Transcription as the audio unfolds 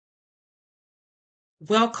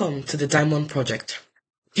Welcome to the Diamond Project.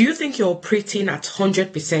 Do you think you're operating at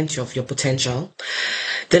 100% of your potential?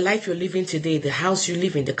 The life you're living today, the house you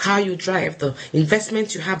live in, the car you drive, the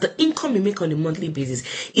investments you have, the income you make on a monthly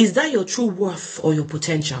basis, is that your true worth or your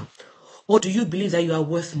potential? Or do you believe that you are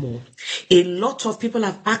worth more? A lot of people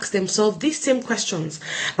have asked themselves these same questions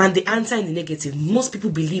and the answer in the negative. Most people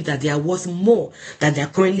believe that they are worth more than they are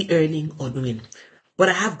currently earning or doing. But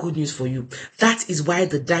I have good news for you. That is why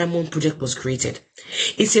the Diamond Project was created.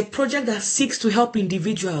 It's a project that seeks to help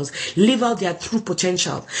individuals live out their true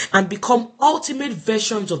potential and become ultimate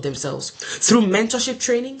versions of themselves through mentorship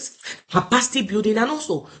trainings, capacity building, and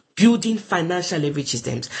also building financial leverage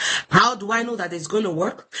systems. How do I know that it's going to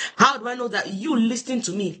work? How do I know that you listening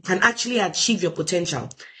to me can actually achieve your potential?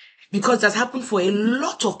 Because that's happened for a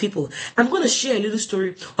lot of people. I'm going to share a little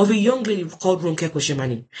story of a young lady called Ronke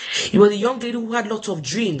Kosemani. It was a young lady who had lots of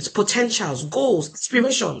dreams, potentials, goals,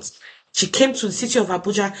 aspirations. She came to the city of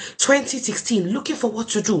Abuja 2016 looking for what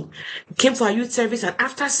to do. Came for her youth service, and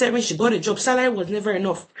after serving, she got a job. Salary was never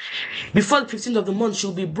enough. Before the 15th of the month,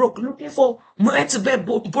 she'll be broke, looking for where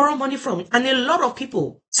to borrow money from. And a lot of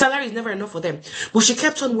people, salary is never enough for them. But she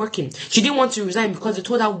kept on working. She didn't want to resign because they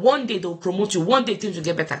told her one day they'll promote you, one day things will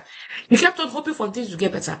get better. She kept on hoping for things to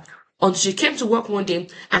get better until she came to work one day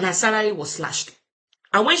and her salary was slashed.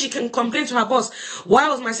 And when she can complain to her boss, why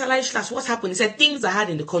was my salary slashed? What happened? He said things are hard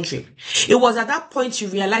in the country. It was at that point she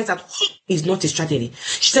realized that is not a strategy.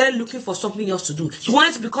 She started looking for something else to do. She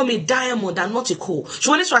wanted to become a diamond and not a coal. She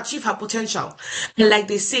wanted to achieve her potential. And like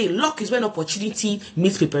they say, luck is when opportunity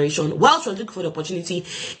meets preparation. While she was looking for the opportunity,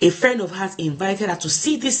 a friend of hers invited her to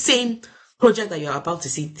see this same project that you're about to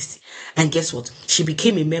see. And guess what? She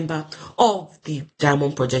became a member of the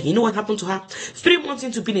Diamond Project. You know what happened to her? 3 months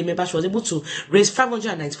into being a member, she was able to raise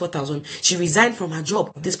 594,000. She resigned from her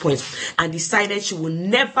job at this point and decided she will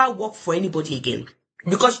never work for anybody again.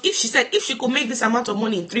 Because if she could make this amount of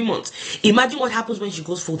money in 3 months, imagine what happens when she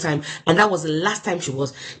goes full time. And that was the last time she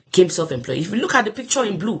became self-employed. If you look at the picture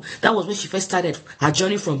in blue, that was when she first started her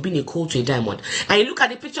journey from being a coal to a diamond. And you look at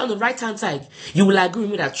the picture on the right hand side, you will agree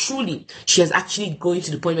with me that truly she is actually going to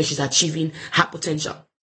the point where she's achieving her potential.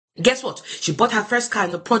 Guess what? She bought her first car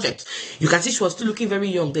in the project. You can see she was still looking very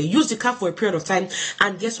young. They used the car for a period of time.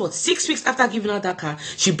 And guess what? 6 weeks after giving her that car,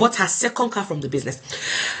 she bought her second car from the business.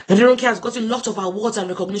 And Ronke has gotten lots of awards and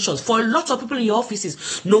recognitions. For a lot of people in your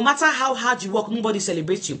offices, no matter how hard you work, nobody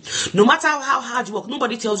celebrates you. No matter how hard you work,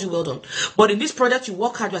 nobody tells you well done. But in this project, you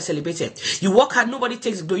work hard, you are celebrated. You work hard, nobody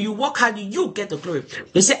takes the glory. You work hard, you get the glory.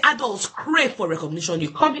 They say adults crave for recognition.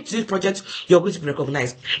 You come into this project, you're going to be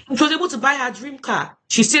recognized. She was able to buy her dream car.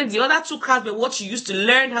 She said the other 2 cars were what she used to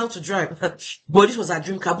learn how to drive. But this was her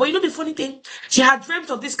dream car. But you know the funny thing? She had dreamt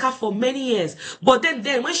of this car for many years. But then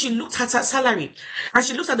when she looked at her salary and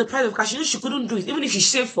she looked at the price of car, she knew she couldn't do it, even if she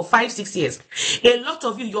saved for 5-6 years. A lot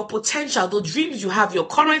of you, your potential, the dreams you have, your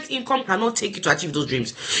current income cannot take you to achieve those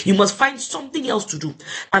dreams. You must find something else to do.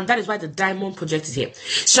 And that is why the Diamond Project is here.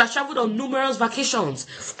 She has traveled on numerous vacations.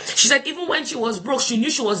 She said even when she was broke, she knew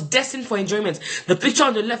she was destined for enjoyment. The picture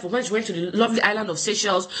on the left was when she went to the lovely island of Seychelles.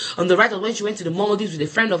 On the right was when she went to the Maldives with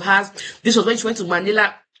a friend of hers. This was when she went to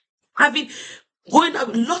Manila. Going out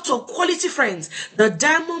with lots of quality friends. The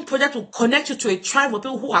Diamond Project will connect you to a tribe of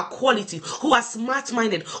people who are quality, who are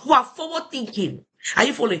smart-minded, who are forward-thinking. Are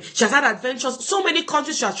you following? She has had adventures. So many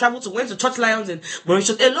countries she has traveled to. Went to Touch Lions in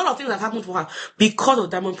Mauritius. A lot of things have happened for her because of the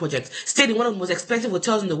Diamond Project. Stayed in one of the most expensive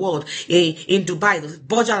hotels in the world, in Dubai, the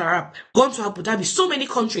Burj Al Arab. Gone to Abu Dhabi, so many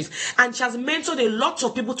countries. And she has mentored a lot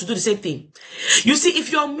of people to do the same thing. You see,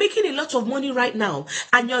 if you're making a lot of money right now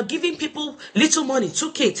and you're giving people little money,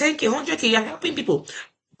 2K, 10K, 100K, you're helping people.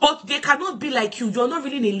 But they cannot be like you. You're not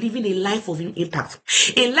really living a life of impact.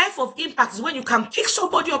 A life of impact is when you can pick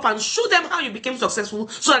somebody up and show them how you became successful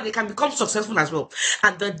so that they can become successful as well.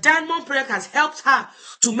 And the Diamond Project has helped her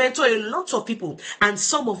to mentor a lot of people. And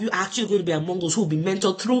some of you are actually going to be among those who will be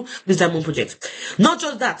mentored through this Diamond Project. Not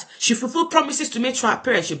just that, she fulfilled promises to make to her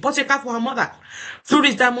parents. She bought a car for her mother through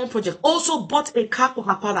this Diamond Project. Also bought a car for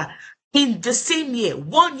her father. In the same year,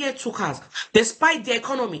 1 year, 2 cars, despite the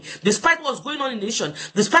economy, despite what's going on in the nation,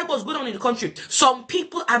 despite what's going on in the country, some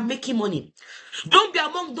people are making money. Don't be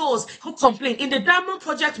among those who complain. In the Diamond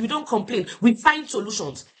Project, we don't complain. We find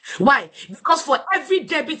solutions. Why? Because for every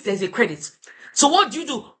debit, there's a credit. So what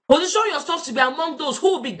do? Position yourself to be among those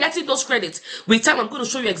who will be getting those credits. With time, I'm going to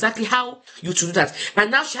show you exactly how you to do that.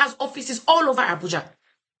 And now she has offices all over Abuja.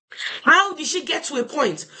 How did she get to a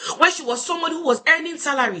point where she was someone who was earning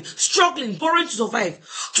salary, struggling, borrowing to survive,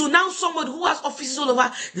 to now someone who has offices all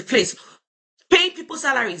over the place? paying people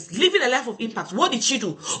salaries, living a life of impact. What did she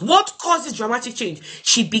do? What caused this dramatic change?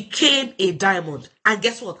 She became a diamond. And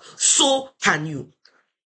guess what? So can you.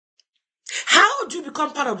 How do you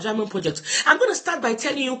become part of the Diamond Project? I'm going to start by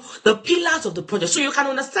telling you the pillars of the project so you can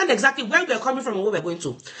understand exactly where we're coming from and where we're going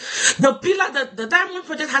to. The Diamond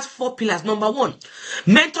Project has 4 pillars. Number 1,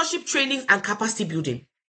 mentorship, trainings, and capacity building.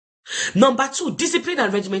 Number 2, discipline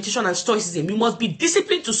and regimentation and stoicism. You must be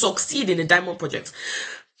disciplined to succeed in the Diamond Project.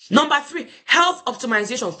 Number 3, health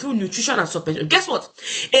optimization through nutrition and supplement. Guess what?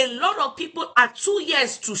 A lot of people are 2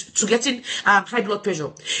 years to getting high blood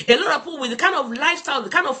pressure. A lot of people with the kind of lifestyle, the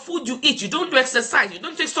kind of food you eat, you don't do exercise, you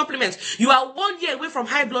don't take supplements, you are 1 year away from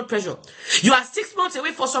high blood pressure. You are 6 months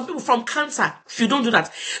away for some people from cancer. If you don't do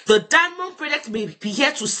that, the Diamond Project may be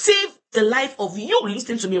here to save the life of you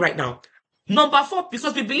listening to me right now. Number 4,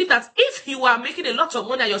 because we believe that if you are making a lot of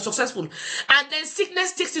money and you're successful, and then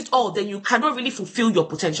sickness takes it all, then you cannot really fulfill your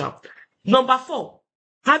potential. Number 4,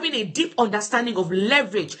 having a deep understanding of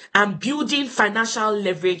leverage and building financial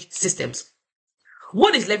leverage systems.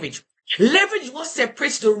 What is leverage? Leverage is what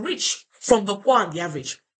separates the rich from the poor and the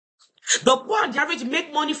average. The poor and the average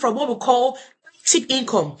make money from what we call active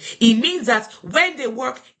income. It means that when they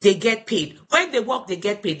work, they get paid. When they work, they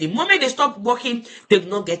get paid. The moment they stop working, they do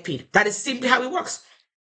not get paid. That is simply how it works.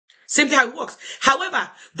 Simply how it works. However,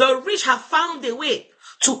 the rich have found a way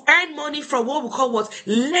to earn money from what we call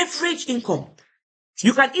leverage income.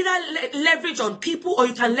 You can either leverage on people or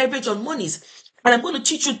you can leverage on monies. And I'm going to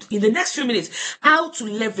teach you in the next few minutes how to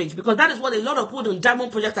leverage, because that is what a lot of people in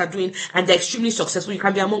Diamond Project are doing, and they're extremely successful. You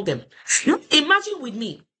can be among them. Imagine with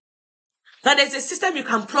me that there's a system you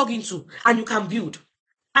can plug into and you can build.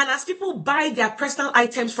 And as people buy their personal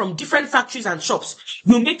items from different factories and shops,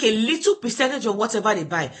 you make a little percentage of whatever they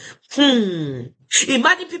buy.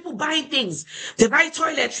 Imagine people buying things. They buy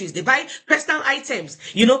toiletries, they buy personal items,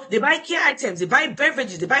 they buy care items, they buy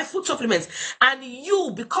beverages, they buy food supplements. And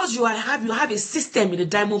you, because you have a system in the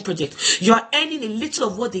Diamond Project, you are earning a little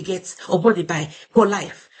of what they get or what they buy for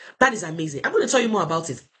life. That is amazing. I'm going to tell you more about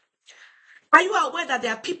it. Are you aware that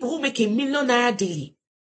there are people who make $1 million daily?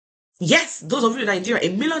 Yes, those of you in Nigeria,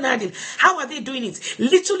 $1 million daily. How are they doing it?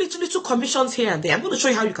 Little commissions here and there. I'm going to show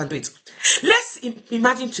you how you can do it. Let's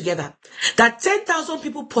imagine together that 10,000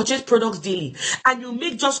 people purchase products daily and you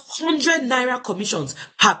make just 100 naira commissions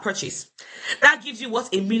per purchase. That gives you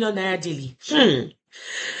 $1 million daily.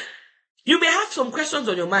 You may have some questions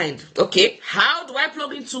on your mind. Okay, how do I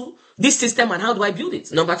plug into this system and how do I build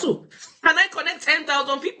it? Number 2, can I connect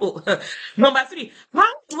 10,000 people? Number 3,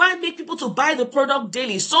 how do I make people to buy the product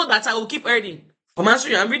daily so that I will keep earning? I'm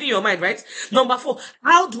answering you. I'm reading your mind, right? Number 4,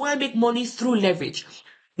 how do I make money through leverage?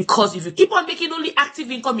 Because if you keep on making only active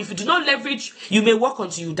income, if you do not leverage, you may work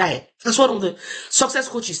until you die. That's what one of the success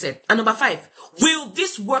coaches said. And number 5, will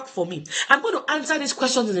this work for me? I'm going to answer these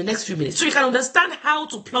questions in the next few minutes so you can understand how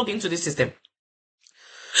to plug into this system.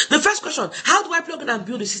 The first question, how do I plug in and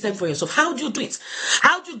build a system for yourself? How do you do it?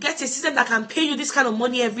 How do you get a system that can pay you this kind of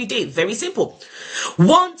money every day? Very simple.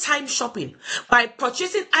 One-time shopping. By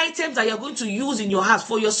purchasing items that you're going to use in your house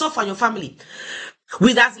for yourself and your family,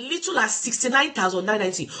 with as little as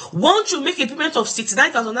 69,990. Once you make a payment of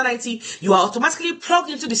 69,990, you are automatically plugged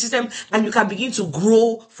into the system and you can begin to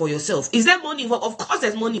grow for yourself. Is there money involved? Of course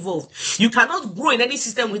there's money involved. You cannot grow in any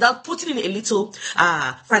system without putting in a little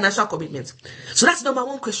financial commitment. So that's number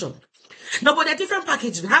 1 question. Now, but there are different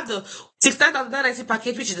packages. We have the 69,990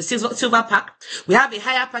 package, which is the silver pack. We have a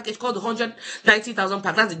higher package called the 190,000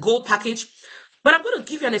 pack. That's the gold package. But I'm going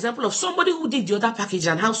to give you an example of somebody who did the other package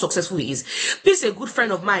and how successful he is. This is a good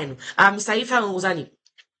friend of mine, Mr. Ifeanyi Ozani,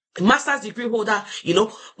 master's degree holder,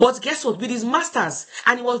 But guess what? With his master's,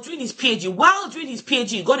 and he was doing his PhD. While doing his PhD,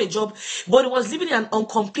 he got a job, but he was living in an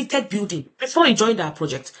uncompleted building before he joined our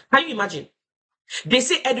project. Can you imagine? They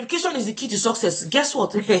say education is the key to success. Guess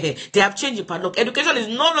what? They have changed the padlock. Education is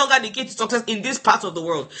no longer the key to success in this part of the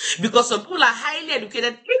world, because some people are highly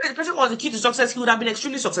educated. If education was the key to success, he would have been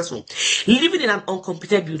extremely successful. Living in an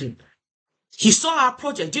uncompleted building. He saw our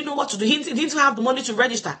project, didn't know what to do. He didn't have the money to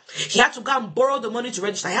register. He had to go and borrow the money to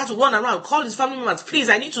register. He had to run around, call his family members, please,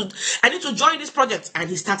 I need to join this project. And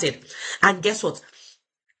he started. And guess what?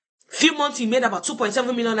 Few months, he made about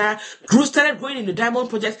 2.7 million naira, started growing in the Diamond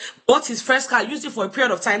Project, bought his first car, used it for a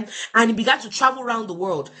period of time, and he began to travel around the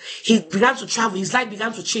world. He began to travel, his life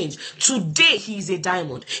began to change. Today, he is a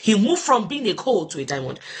diamond. He moved from being a coal to a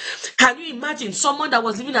diamond. Can you imagine someone that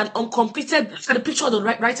was living an uncompleted, look at the picture on the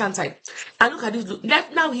right-hand side, and look at this,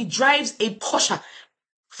 now he drives a Porsche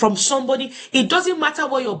from somebody. It doesn't matter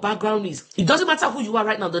what your background is. It doesn't matter who you are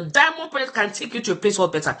right now. The Diamond Project can take you to a place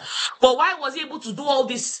world better. But why was he able to do all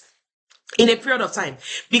this in a period of time,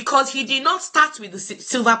 because he did not start with the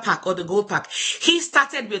silver pack or the gold pack. He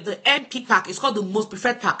started with the MP pack. It's called the most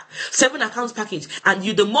preferred pack, 7 accounts package. And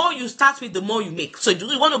the more you start with, the more you make. So do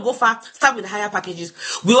you want to go far? Start with the higher packages.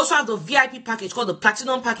 We also have the VIP package called the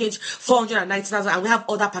platinum package, 490,000, and we have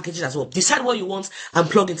other packages as well. Decide what you want and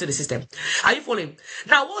plug into the system. Are you following?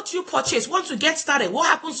 Now, what you purchase, once you get started, what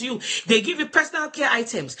happens to you? They give you personal care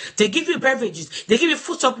items, they give you beverages, they give you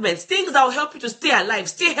food supplements, things that will help you to stay alive,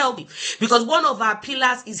 stay healthy. Because one of our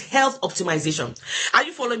pillars is health optimization. Are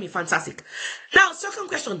you following me? Fantastic. Now, second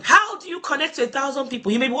question, how do you connect to 1,000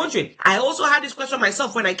 people? You may be wondering. I also had this question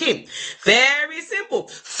myself when I came. Very simple.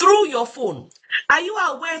 Through your phone. Are you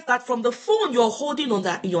aware that from the phone you're holding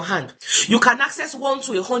in your hand, you can access 1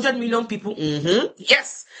 to 100 million people?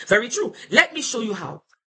 Yes, very true. Let me show you how.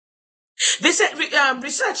 They said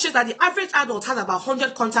research shows that the average adult has about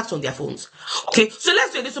 100 contacts on their phones. Okay, so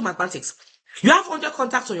let's do a little mathematics. You have 100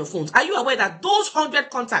 contacts on your phones. Are you aware that those 100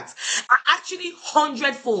 contacts are actually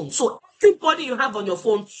 100 phones? So everybody you have on your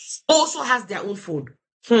phone also has their own phone.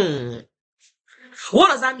 What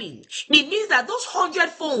does that mean? It means that those 100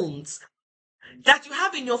 phones that you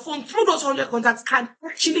have in your phone through those 100 contacts can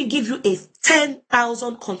actually give you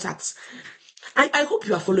 10,000 contacts. I hope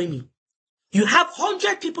you are following me. You have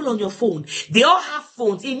 100 people on your phone. They all have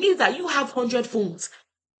phones. It means that you have 100 phones.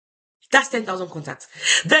 That's 10,000 contacts.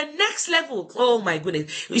 The next level, oh my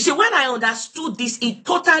goodness. You see, when I understood this, it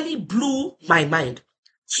totally blew my mind.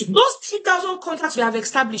 Those 3,000 contacts we have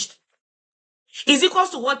established is equals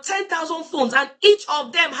to what? 10,000 phones, and each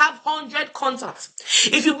of them have 100 contacts.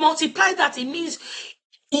 If you multiply that, it means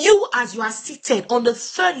you, as you are seated on the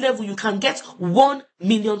third level, you can get 1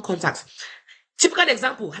 million contacts. Typical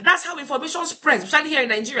example, that's how information spreads, especially here in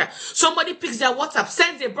Nigeria. Somebody picks their WhatsApp,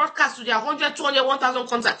 sends a broadcast to their 100, 200, 1,000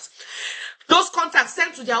 contacts. Those contacts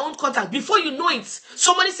sent to their own contact. Before you know it,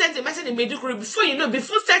 somebody sends a message in Maiduguri. Before you know it,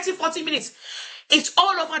 before 30, 40 minutes, it's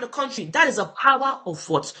all over the country. That is the power of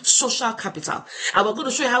what? Social capital. And we're going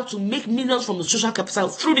to show you how to make millions from the social capital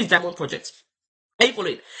through this diamond project. Are you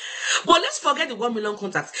following? But let's forget the 1 million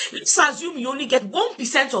contacts. Let's assume you only get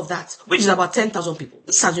 1% of that, which is about 10,000 people.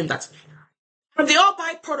 Let's assume that. And they all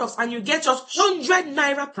buy products and you get just 100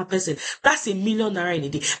 naira per person. That's 1 million naira in a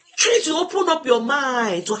day. Try to open up your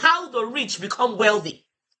mind to how the rich become wealthy.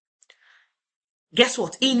 Guess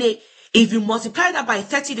what? If you multiply that by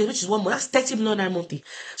 30 days, which is 1 month, that's 30 million naira monthly.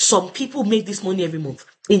 Some people make this money every month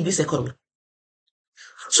in this economy.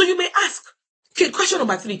 So you may ask, okay, question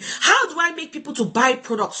number 3. How do I make people to buy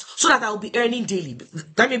products so that I'll be earning daily?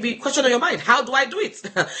 That may be a question on your mind. How do I do it?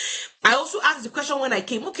 I also asked the question when I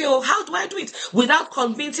came, okay, well, how do I do it? Without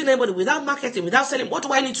convincing anybody, without marketing, without selling, what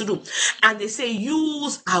do I need to do? And they say,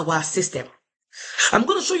 use our system. I'm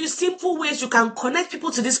going to show you simple ways you can connect people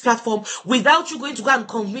to this platform without you going to go and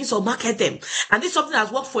convince or market them. And this is something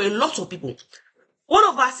that's worked for a lot of people. One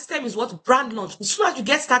of our systems is what? Brand launch. As soon as you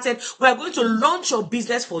get started, we are going to launch your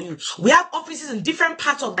business for you. We have offices in different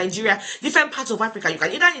parts of Nigeria, different parts of Africa. You can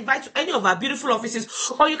either invite to any of our beautiful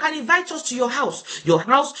offices, or you can invite us to your house, your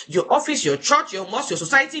office, your church, your mosque, your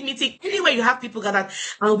society meeting, anywhere you have people gathered,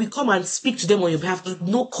 and we come and speak to them on your behalf at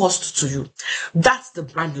no cost to you. That's the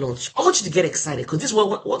brand launch. I want you to get excited because this is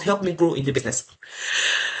what helped me grow in the business.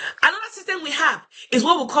 Another system we have is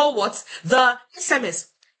what we call what? The SMS.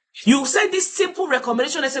 You send this simple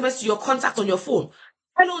recommendation SMS to your contact on your phone.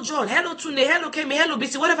 Hello, John. Hello, Tune. Hello, Kemi. Hello,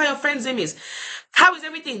 BC. Whatever your friend's name is. How is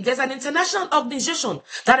everything? There's an international organization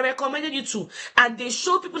that I recommended you to, and they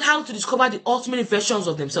show people how to discover the ultimate versions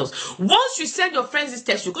of themselves. Once you send your friends this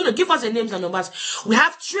text, you're going to give us their names and numbers. We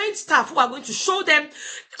have trained staff who are going to show them,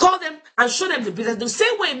 call them, and show them the business. The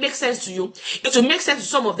same way it makes sense to you, it will make sense to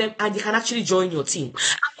some of them, and they can actually join your team.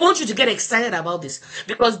 I want you to get excited about this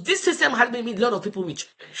because this system has made a lot of people rich.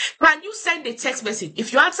 Can you send a text message?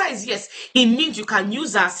 If your answer is yes, it means you can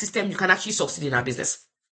use our system. You can actually succeed in our business.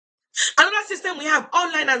 Another system we have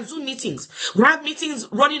online and Zoom meetings. We have meetings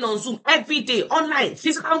running on Zoom every day, online,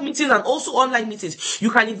 physical meetings and also online meetings. You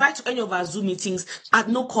can invite to any of our Zoom meetings at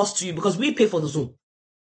no cost to you because we pay for the Zoom.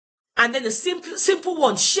 And then the simple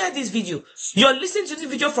one, share this video. You're listening to this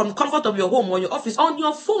video from the comfort of your home or your office, on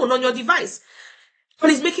your phone, on your device.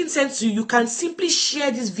 When it's making sense to you, you can simply share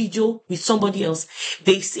this video with somebody else.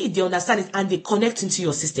 They see it, they understand it, and they connect into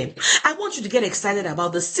your system. I want you to get excited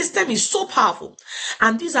about the system. Is so powerful.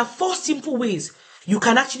 And these are 4 simple ways you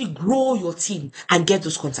can actually grow your team and get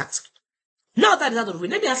those contacts. Now that is out of the way,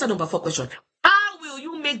 let me answer number 4 question. How will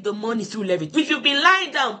you make the money through leverage? If you've been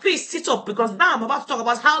lying down, please sit up because now I'm about to talk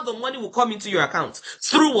about how the money will come into your account.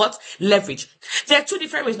 Through what? Leverage. There are 2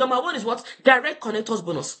 different ways. Number 1 is what? Direct connectors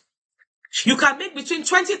bonus. You can make between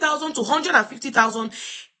 20,000 to 150,000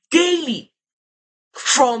 daily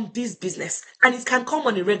from this business, and it can come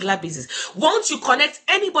on a regular basis. Once you connect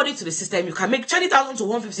anybody to the system, you can make 20,000 to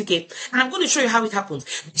 150k, and I'm going to show you how it happens.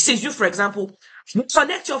 Since you, for example, you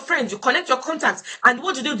connect your friends, you connect your contacts, and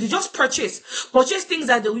what you do, you just purchase things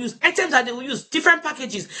that they will use, items that they will use, different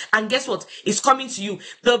packages, and guess what? It's coming to you.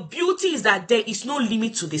 The beauty is that there is no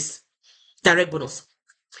limit to this direct bonus.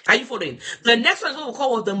 Are you following? The next one is what we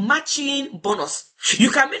call the matching bonus. You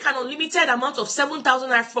can make an unlimited amount of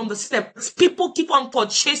 7,000 from the system. People keep on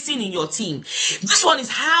purchasing in your team. This one is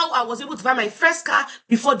how I was able to buy my first car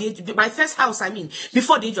before the age, my first house,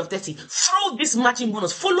 before the age of 30. Through this matching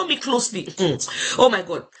bonus. Follow me closely. Oh my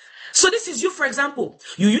God. So this is you, for example.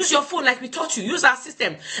 You use your phone like we taught you. Use our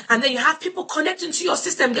system. And then you have people connecting to your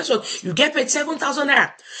system. Guess what? You get paid 7,000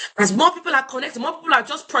 naira. As more people are connecting, more people are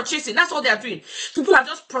just purchasing. That's all they are doing. People are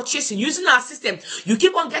just purchasing. Using our system. You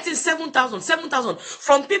keep on getting 7,000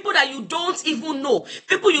 from people that you don't even know.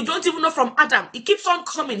 People you don't even know from Adam. It keeps on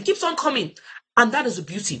coming. Keeps on coming. And that is the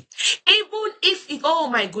beauty. Even if it, oh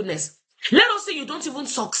my goodness. Let us say you don't even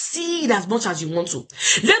succeed as much as you want to.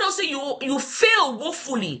 Let us say you fail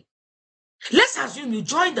woefully. Let's assume you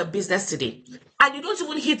join the business today and you don't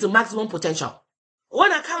even hit the maximum potential.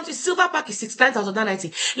 One account is silver pack is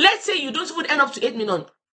 69,090. Let's say you don't even end up to 8 million.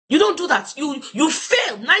 You don't do that. You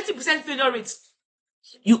fail 90% failure rate.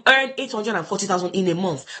 You earn 840,000 in a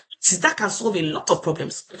month. That can solve a lot of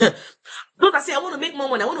problems. Those that say I want to make more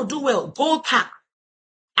money, I want to do well. Gold pack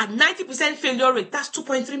at 90% failure rate. That's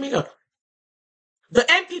 2.3 million. The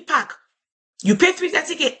MP pack. You pay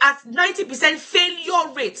 330k at 90%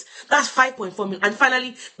 failure rate. That's 5.4 million. And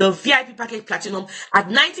finally, the VIP package platinum at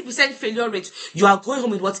 90% failure rate. You are going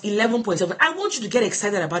home with what? 11.7. I want you to get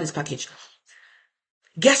excited about this package.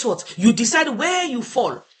 Guess what? You decide where you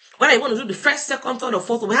fall. Whether you want to do the first, second, third, or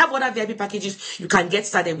fourth. We have other VIP packages you can get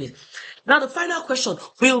started with. Now, the final question,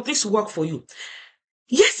 will this work for you?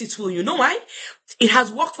 Yes, it will. You know why? It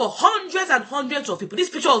has worked for hundreds and hundreds of people. This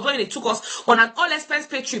picture was when they took us on an all-expense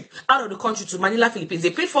paid trip out of the country to Manila, Philippines. They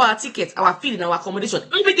paid for our tickets, our feeding, our accommodation.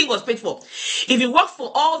 Everything was paid for. If it worked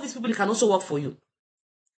for all these people, it can also work for you.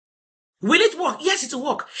 Will it work? Yes, it will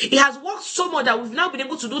work. It has worked so much that we've now been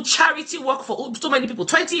able to do charity work for so many people.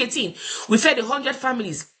 2018, we fed 100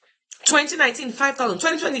 families. 2019, 5,000.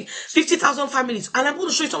 2020, 50,000 families. And I'm going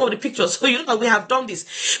to show you some of the pictures so you know that we have done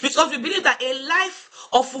this. Because we believe that a life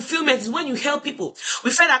of fulfillment is when you help people.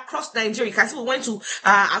 We fed across Nigeria. You can see we went to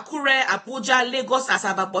Akure, Abuja, Lagos,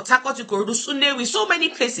 Asaba, Port Harcourt, Ikorodu, Sunewi, so many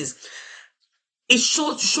places. It's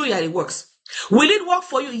to show you that it works. Will it work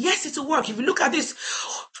for you? Yes, it will work. If you look at this,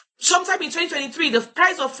 sometime in 2023, the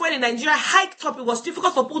price of fuel in Nigeria hiked up. It was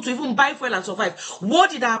difficult for people to even buy fuel and survive.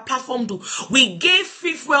 What did our platform do? We gave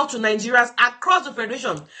free fuel to Nigerians across the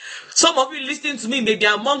federation. Some of you listening to me may be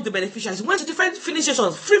among the beneficiaries. We went to different filling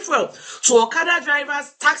stations, free fuel to Okada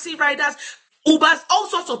drivers, taxi riders, Ubers, all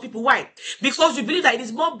sorts of people. Why? Because we believe that it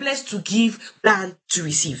is more blessed to give than to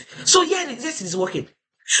receive. So yeah, this is working.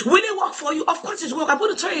 Will it work for you? Of course it's work. I'm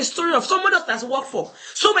going to tell you a story of someone else that's worked for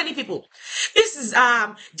so many people. This is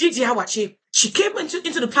Gigi Hawache. She came into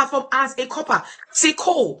the platform as a copper, as a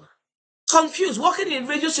coal, confused, working in a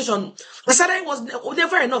radio station. The salary was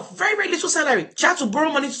never enough, very, very little salary. She had to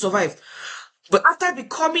borrow money to survive. But after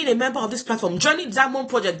becoming a member of this platform, joining the Diamond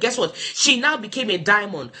Project, guess what? She now became a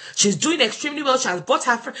diamond. She's doing extremely well. She has bought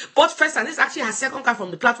first, and this is actually her second car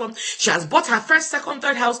from the platform. She has bought her first, second,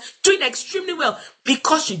 third house, doing extremely well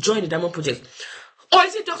because she joined the Diamond Project. Or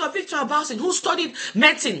is it Dr. Victor Abasin who studied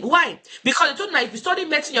medicine? Why? Because they told him that if you study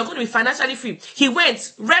medicine, you're going to be financially free. He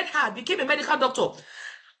went, read hard, became a medical doctor.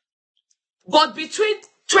 But between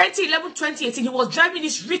 2011 2018, he was driving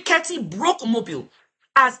this rickety, broke mobile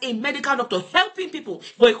as a medical doctor, helping people,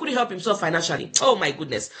 but he couldn't help himself financially. Oh my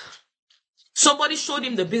goodness. Somebody showed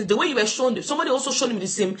him the business, the way you were shown. Somebody also showed him the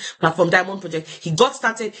same platform, Diamond Project. He got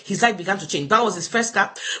started, his life began to change. That was his first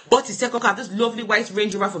car. Bought his second car, this lovely white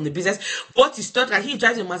Range Rover from the business. Bought his third car, he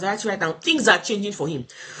drives a Maserati right now. Things are changing for him.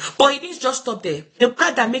 But he didn't just stop there. The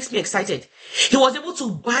part that makes me excited, he was able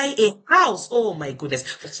to buy a house, oh my goodness,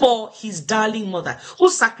 for his darling mother, who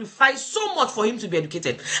sacrificed so much for him to be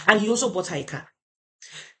educated. And he also bought her a car.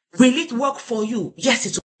 Will it work for you? Yes,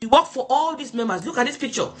 it will. It work for all these members. Look at this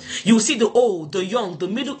picture. You will see the old, the young, the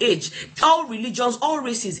middle age, all religions, all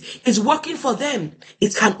races. It's working for them.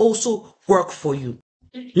 It can also work for you.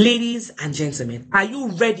 Ladies and gentlemen, are you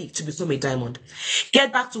ready to become a diamond?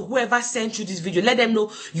 Get back to whoever sent you this video. Let them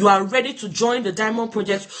know you are ready to join the Diamond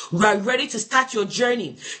Project. You are ready to start your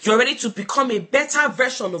journey. You are ready to become a better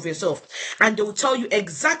version of yourself. And they will tell you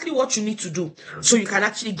exactly what you need to do so you can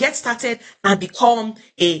actually get started and become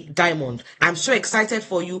a diamond. I'm so excited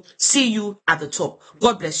for you. See you at the top.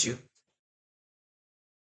 God bless you.